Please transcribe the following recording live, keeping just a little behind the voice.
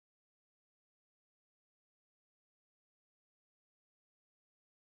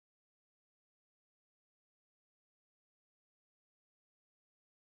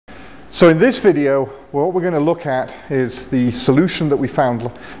So in this video, what we're going to look at is the solution that we found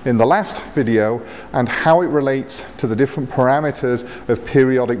in the last video and how it relates to the different parameters of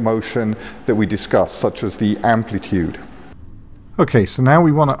periodic motion that we discussed, such as the amplitude. Okay, so now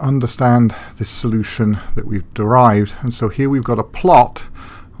we want to understand this solution that we've derived, and so here we've got a plot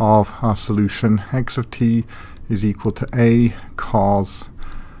of our solution. X of t is equal to a cos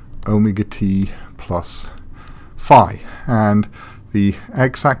omega t plus phi, and the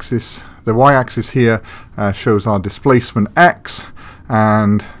x-axis, the y-axis here shows our displacement x,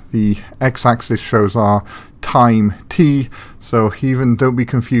 and the x-axis shows our time t. So even don't be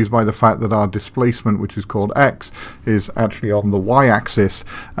confused by the fact that our displacement, which is called x, is actually on the y-axis.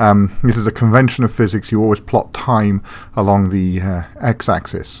 This is a convention of physics. You always plot time along the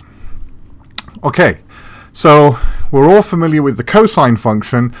x-axis. Okay, so we're all familiar with the cosine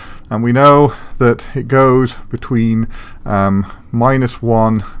function, and we know that it goes between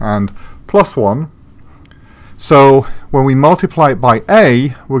 -1 and +1. So when we multiply it by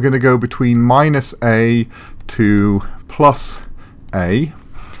a, we're going to go between -a to +a.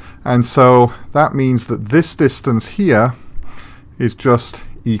 And so that means that this distance here is just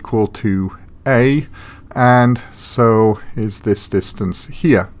equal to a, and so is this distance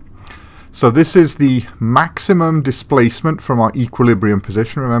here. So this is the maximum displacement from our equilibrium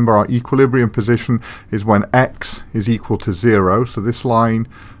position. Remember, our equilibrium position is when x is equal to 0. So this line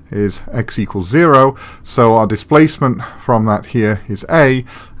is x equals 0. So our displacement from that here is a,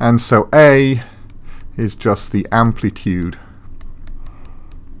 and so a is just the amplitude.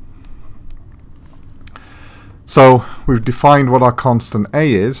 So we've defined what our constant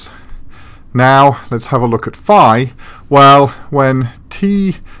a is. Now let's have a look at phi. Well, when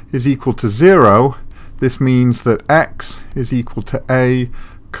t is equal to 0, this means that x is equal to a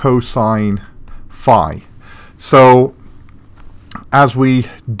cosine phi. So as we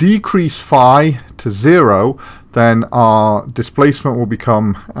decrease phi to 0, then our displacement will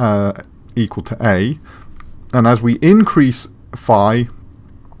become equal to a, and as we increase phi,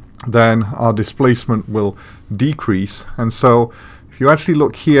 then our displacement will decrease. And so if you actually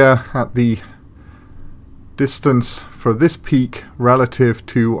look here at the distance for this peak relative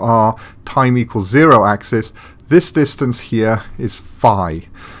to our time equals 0 axis, this distance here is phi,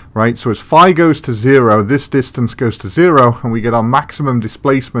 right? So as phi goes to 0, this distance goes to 0, and we get our maximum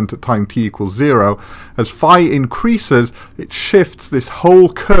displacement at time t equals 0. As phi increases, it shifts this whole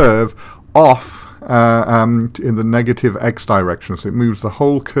curve off in the negative x direction. So it moves the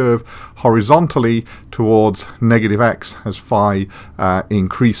whole curve horizontally towards negative x as phi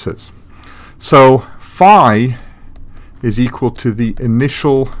increases. So phi is equal to the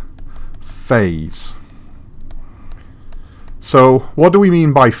initial phase. So what do we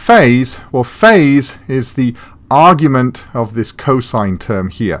mean by phase? Well, phase is the argument of this cosine term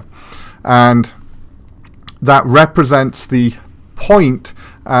here, and that represents the point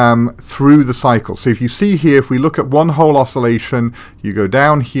through the cycle. So if you see here, if we look at one whole oscillation, you go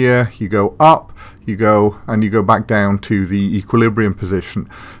down here, you go up, you go back down to the equilibrium position.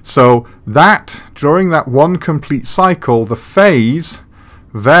 So that, during that one complete cycle, the phase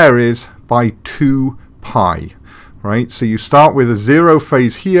varies by 2 pi. Right, so you start with a 0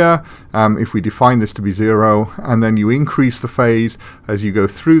 phase here, if we define this to be 0, and then you increase the phase as you go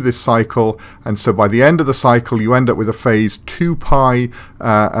through this cycle, and so by the end of the cycle you end up with a phase 2 pi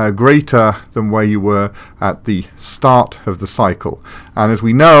greater than where you were at the start of the cycle. And as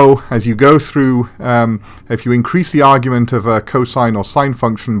we know, as you go through, if you increase the argument of a cosine or sine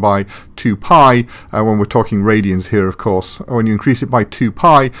function by 2 pi, when we're talking radians here of course, when you increase it by 2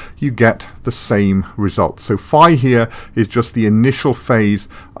 pi, you get the same result. So phi here is just the initial phase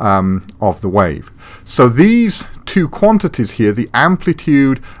of the wave. So these two quantities here, the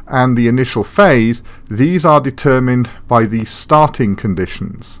amplitude and the initial phase, these are determined by the starting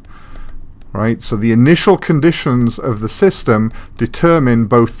conditions. Right? So the initial conditions of the system determine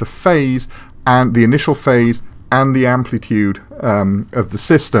both the phase and the initial phase and the amplitude of the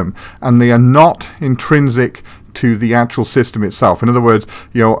system, and they are not intrinsic to the actual system itself. In other words,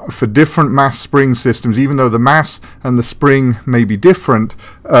 for different mass spring systems, even though the mass and the spring may be different,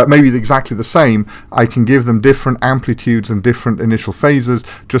 maybe exactly the same, I can give them different amplitudes and different initial phases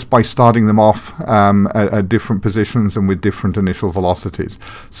just by starting them off at different positions and with different initial velocities.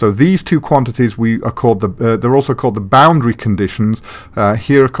 So these two quantities are called they're also called the boundary conditions.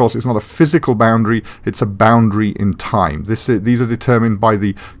 Here, of course, it's not a physical boundary; it's a boundary in time. These are determined by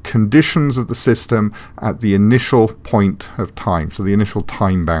the conditions of the system at the initial point of time, so the initial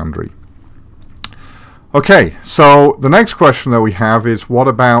time boundary. Okay, so the next question that we have is, what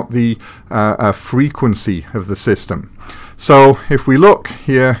about the frequency of the system? So if we look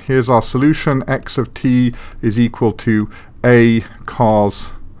here, here's our solution. X of t is equal to a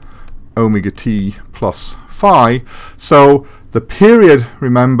cos omega t plus phi. So the period,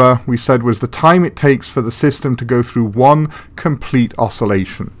 remember, we said was the time it takes for the system to go through one complete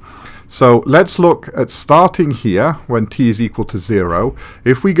oscillation. So let's look at starting here when t is equal to 0.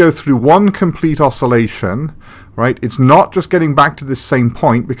 If we go through one complete oscillation, right, it's not just getting back to this same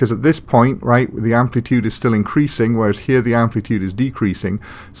point, because at this point, right, the amplitude is still increasing, whereas here the amplitude is decreasing.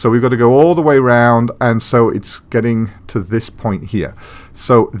 So we've got to go all the way around, and so it's getting to this point here.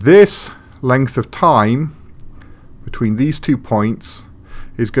 So this length of time between these 2 points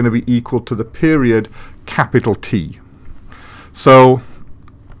is going to be equal to the period capital T. So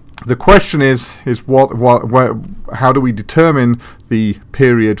the question is how do we determine the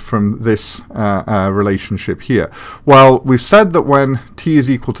period from this relationship here? Well, we've said that when t is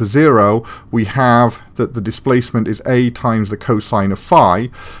equal to 0, we have that the displacement is a times the cosine of phi.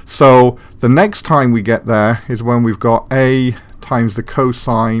 So the next time we get there is when we've got a times the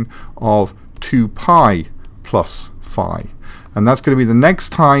cosine of 2 pi plus phi. And that's going to be the next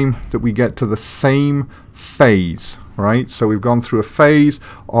time that we get to the same phase. Right, so we've gone through a phase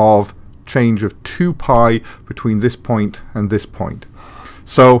of change of 2 pi between this point and this point.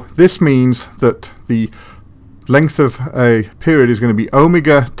 So this means that the length of a period is going to be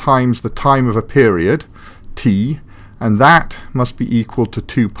omega times the time of a period, t, and that must be equal to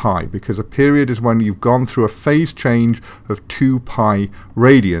 2 pi, because a period is when you've gone through a phase change of 2 pi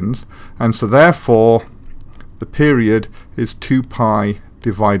radians, and so therefore the period is 2 pi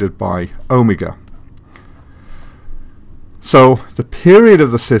divided by omega. So the period of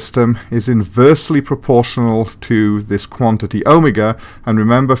the system is inversely proportional to this quantity omega, and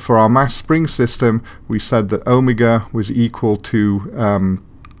remember, for our mass spring system we said that omega was equal to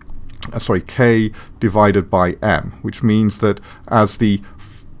K divided by m, which means that as the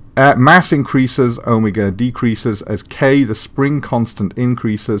mass increases, omega decreases. As K, the spring constant,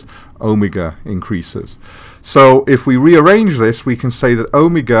 increases, omega increases. So if we rearrange this, we can say that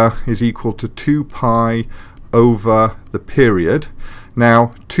omega is equal to 2 pi over the period.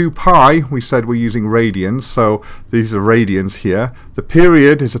 Now 2 pi, we said we're using radians, so these are radians here. The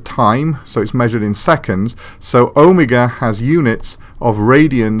period is a time, so it's measured in seconds, so omega has units of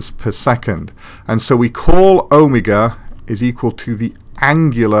radians per second, and so we call omega is equal to the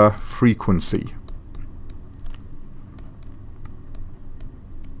angular frequency.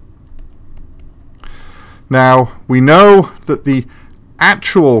 Now we know that the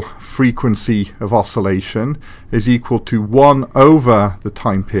actual frequency of oscillation is equal to 1 over the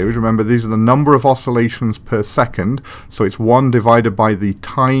time period. Remember, these are the number of oscillations per second, so it's 1 divided by the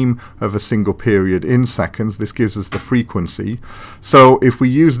time of a single period in seconds. This gives us the frequency. So if we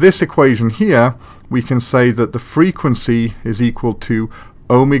use this equation here, we can say that the frequency is equal to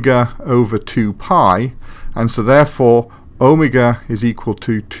omega over 2 pi, and so therefore omega is equal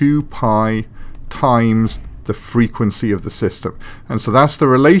to 2 pi times the frequency of the system. And so that's the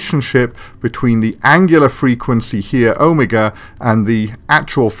relationship between the angular frequency here, omega, and the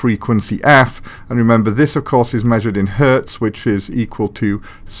actual frequency f. And remember, this of course is measured in hertz, which is equal to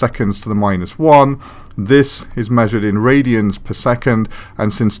seconds to the -1. This is measured in radians per second,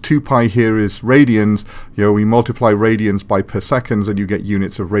 and since 2 pi here is radians, we multiply radians by per seconds and you get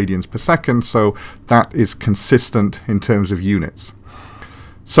units of radians per second, so that is consistent in terms of units.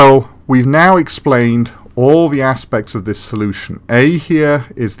 So we've now explained all the aspects of this solution. A here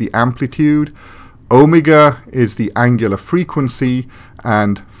is the amplitude, omega is the angular frequency,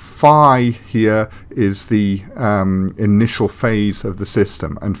 and phi here is the initial phase of the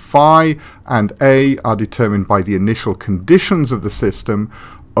system. And phi and A are determined by the initial conditions of the system.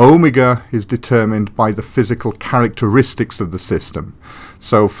 Omega is determined by the physical characteristics of the system.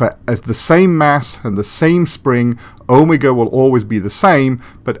 So for the same mass and the same spring, omega will always be the same,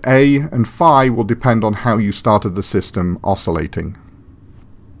 but A and phi will depend on how you started the system oscillating.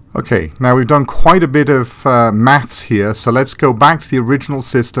 Okay, now we've done quite a bit of maths here, so let's go back to the original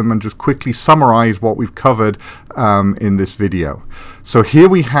system and just quickly summarize what we've covered in this video. So here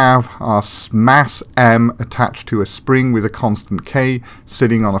we have our mass m attached to a spring with a constant k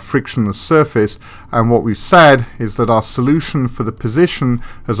sitting on a frictionless surface, and what we've said is that our solution for the position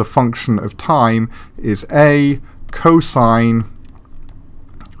as a function of time is a cosine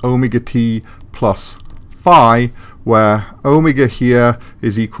omega t plus phi, where omega here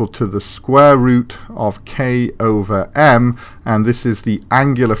is equal to the square root of k over m, and this is the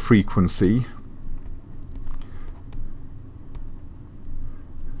angular frequency,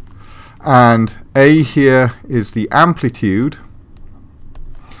 and A here is the amplitude,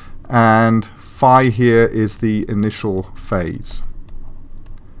 and phi here is the initial phase.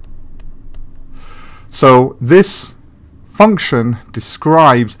 So this function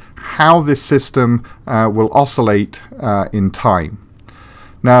describes how this system will oscillate in time.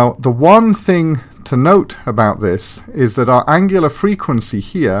 Now, the one thing to note about this is that our angular frequency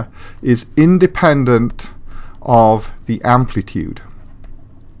here is independent of the amplitude.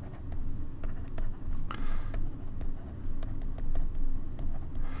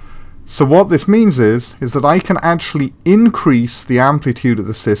 So what this means is that I can actually increase the amplitude of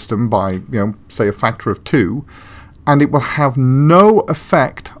the system by, say a factor of 2, and it will have no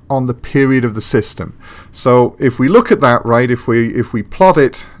effect on the period of the system. So if we look at that, right, if we plot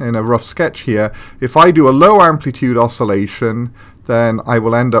it in a rough sketch here, if I do a low amplitude oscillation, then I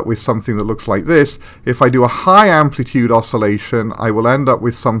will end up with something that looks like this. If I do a high amplitude oscillation, I will end up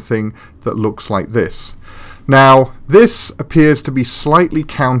with something that looks like this. Now, this appears to be slightly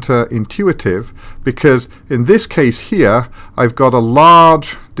counterintuitive because in this case here, I've got a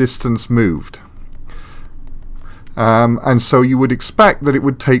large distance moved. And so you would expect that it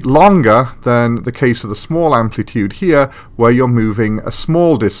would take longer than the case of the small amplitude here, where you're moving a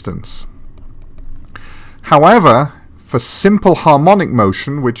small distance. However, for simple harmonic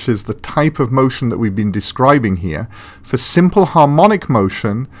motion, which is the type of motion that we've been describing here, for simple harmonic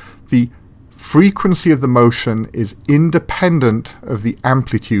motion, the frequency of the motion is independent of the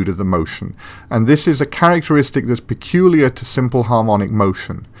amplitude of the motion. And this is a characteristic that's peculiar to simple harmonic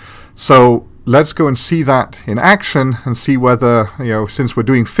motion. So let's go and see that in action and see whether, since we're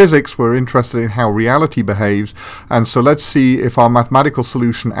doing physics, we're interested in how reality behaves. And so let's see if our mathematical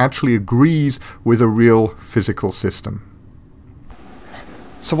solution actually agrees with a real physical system.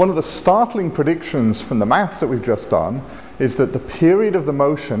 So one of the startling predictions from the maths that we've just done is that the period of the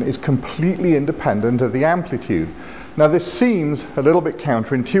motion is completely independent of the amplitude. Now this seems a little bit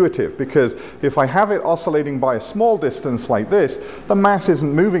counterintuitive because if I have it oscillating by a small distance like this, the mass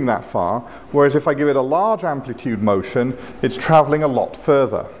isn't moving that far, whereas if I give it a large amplitude motion, it's traveling a lot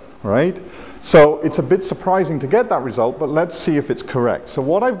further, right? So it's a bit surprising to get that result, but let's see if it's correct. So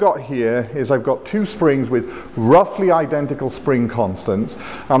what I've got here is I've got two springs with roughly identical spring constants,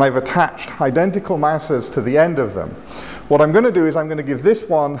 and I've attached identical masses to the end of them. What I'm going to do is I'm going to give this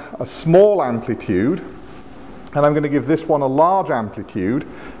one a small amplitude, and I'm going to give this one a large amplitude,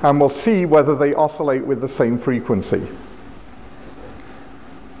 and we'll see whether they oscillate with the same frequency.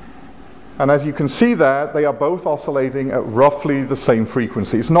 And as you can see there, they are both oscillating at roughly the same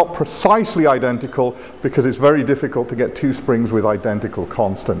frequency. It's not precisely identical because it's very difficult to get two springs with identical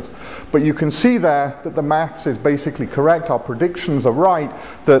constants. But you can see there that the maths is basically correct. Our predictions are right,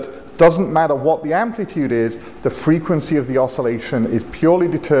 that doesn't matter what the amplitude is, the frequency of the oscillation is purely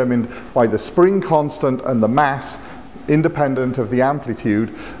determined by the spring constant and the mass, independent of the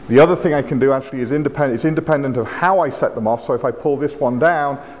amplitude. The other thing I can do actually is it's independent of how I set them off. So if I pull this one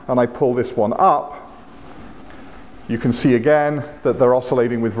down and I pull this one up, you can see again that they're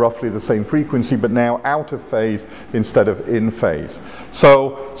oscillating with roughly the same frequency, but now out of phase instead of in phase.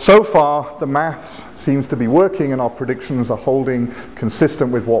 So far the maths seems to be working and our predictions are holding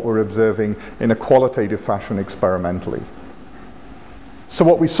consistent with what we're observing in a qualitative fashion experimentally. So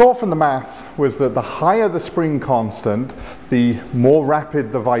what we saw from the maths was that the higher the spring constant, the more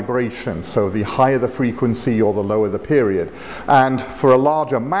rapid the vibration, so the higher the frequency or the lower the period. And for a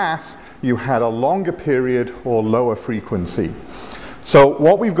larger mass, you had a longer period or lower frequency. So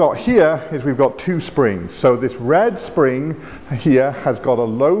what we've got here is we've got two springs. So this red spring here has got a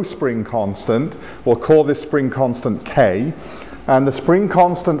low spring constant. We'll call this spring constant K. And the spring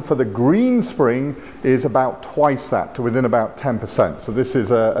constant for the green spring is about twice that, to within about 10%. So this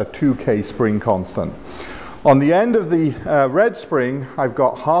is a 2K spring constant. On the end of the red spring, I've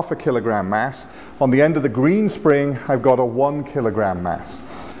got half a kilogram mass. On the end of the green spring, I've got a 1 kilogram mass.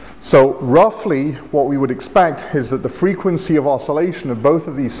 So roughly what we would expect is that the frequency of oscillation of both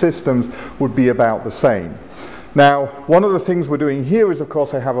of these systems would be about the same. Now, one of the things we're doing here is, of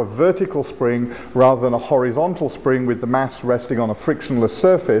course, I have a vertical spring rather than a horizontal spring with the mass resting on a frictionless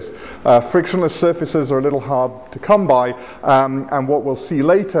surface. Frictionless surfaces are a little hard to come by, and what we'll see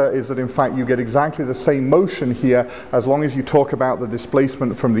later is that, in fact, you get exactly the same motion here as long as you talk about the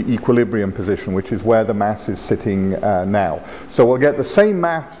displacement from the equilibrium position, which is where the mass is sitting now. So we'll get the same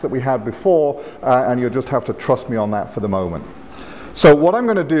maths that we had before, and you'll just have to trust me on that for the moment. So what I'm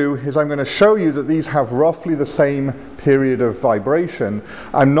going to do is I'm going to show you that these have roughly the same period of vibration.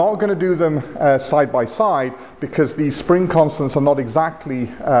 I'm not going to do them side by side because these spring constants are not exactly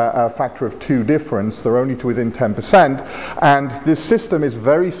a factor of 2 difference. They're only to within 10%. And this system is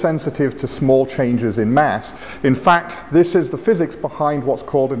very sensitive to small changes in mass. In fact, this is the physics behind what's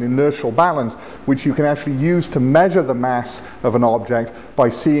called an inertial balance, which you can actually use to measure the mass of an object by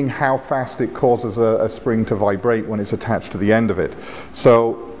seeing how fast it causes a spring to vibrate when it's attached to the end of it.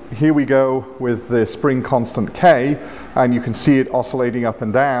 So here we go with the spring constant K, and you can see it oscillating up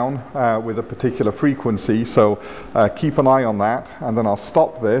and down with a particular frequency. So keep an eye on that, and then I'll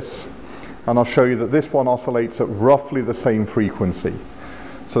stop this and I'll show you that this one oscillates at roughly the same frequency.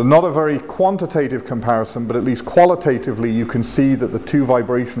 So not a very quantitative comparison, but at least qualitatively you can see that the 2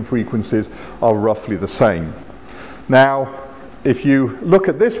 vibration frequencies are roughly the same. Now, if you look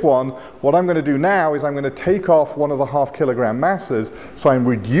at this one, what I'm going to do now is I'm going to take off one of the ½ kilogram masses, so I'm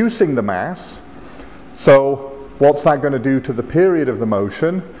reducing the mass. So what's that going to do to the period of the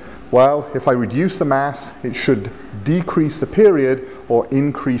motion? Well, if I reduce the mass, it should decrease the period or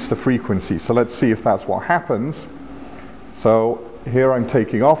increase the frequency. So let's see if that's what happens. So here I'm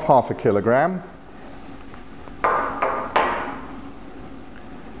taking off ½ kilogram.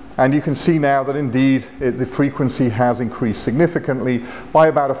 And you can see now that indeed the frequency has increased significantly by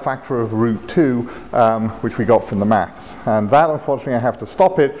about a factor of √2, which we got from the maths. And that, unfortunately, I have to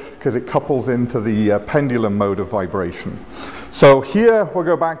stop it because it couples into the pendulum mode of vibration. So here we'll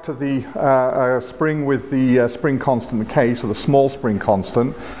go back to the spring with the spring constant K, so the small spring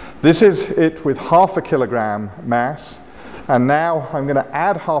constant. This is it with ½ kilogram mass. And now I'm going to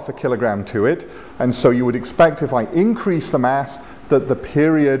add ½ kilogram to it. And so you would expect if I increase the mass that the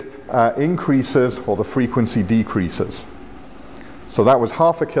period increases or the frequency decreases. So that was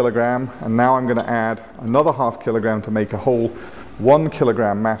 ½ kilogram, and now I'm going to add another ½ kilogram to make a whole 1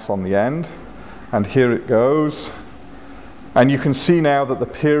 kilogram mass on the end. And here it goes. And you can see now that the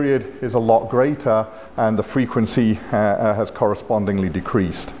period is a lot greater and the frequency has correspondingly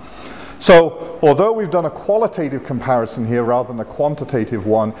decreased. So, although we've done a qualitative comparison here rather than a quantitative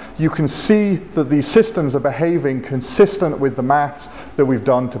one, you can see that these systems are behaving consistent with the maths that we've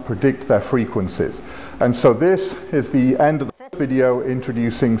done to predict their frequencies. And so this is the end of the video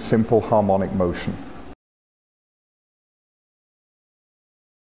introducing simple harmonic motion.